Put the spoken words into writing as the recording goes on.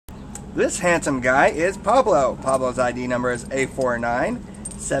This handsome guy is Pablo. Pablo's ID number is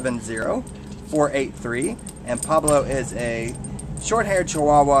A4970483, and Pablo is a short-haired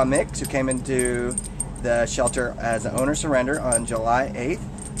Chihuahua mix who came into the shelter as an owner surrender on July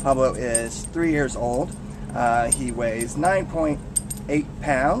 8th. Pablo is 3 years old. He weighs 9.8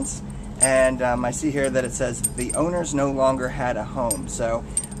 pounds, and I see here that it says the owners no longer had a home. So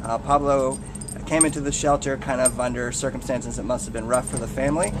Pablo came into the shelter kind of under circumstances that must have been rough for the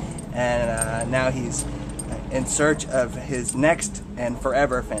family, and now he's in search of his next and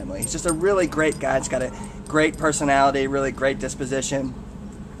forever family. He's just a really great guy. He's got a great personality, really great disposition.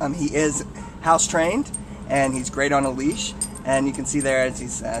 He is house trained, and he's great on a leash, and you can see there as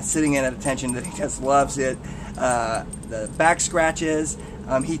he's sitting in at attention that he just loves it. The back scratches,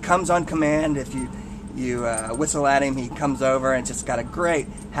 he comes on command. If you whistle at him, he comes over, and just got a great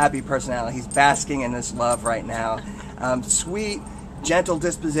happy personality. He's basking in this love right now. Sweet, gentle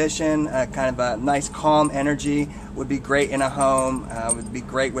disposition, kind of a nice calm energy, would be great in a home, would be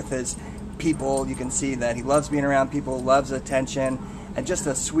great with his people. You can see that he loves being around people, loves attention, and just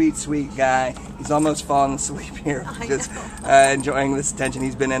a sweet, sweet guy. He's almost fallen asleep here, just enjoying this attention.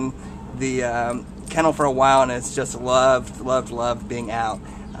 He's been in the kennel for a while, and it's just loved being out.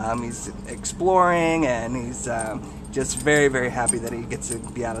 He's exploring, and he's just very, very happy that he gets to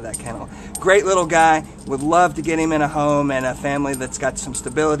be out of that kennel. Great little guy. Would love to get him in a home and a family that's got some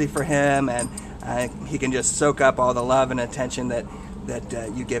stability for him, and he can just soak up all the love and attention that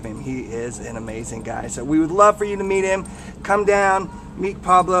you give him. He is an amazing guy. So we would love for you to meet him. Come down, meet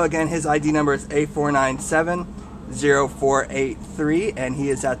Pablo. Again, his ID number is A4970483, and he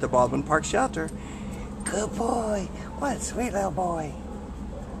is at the Baldwin Park Shelter. Good boy. What a sweet little boy.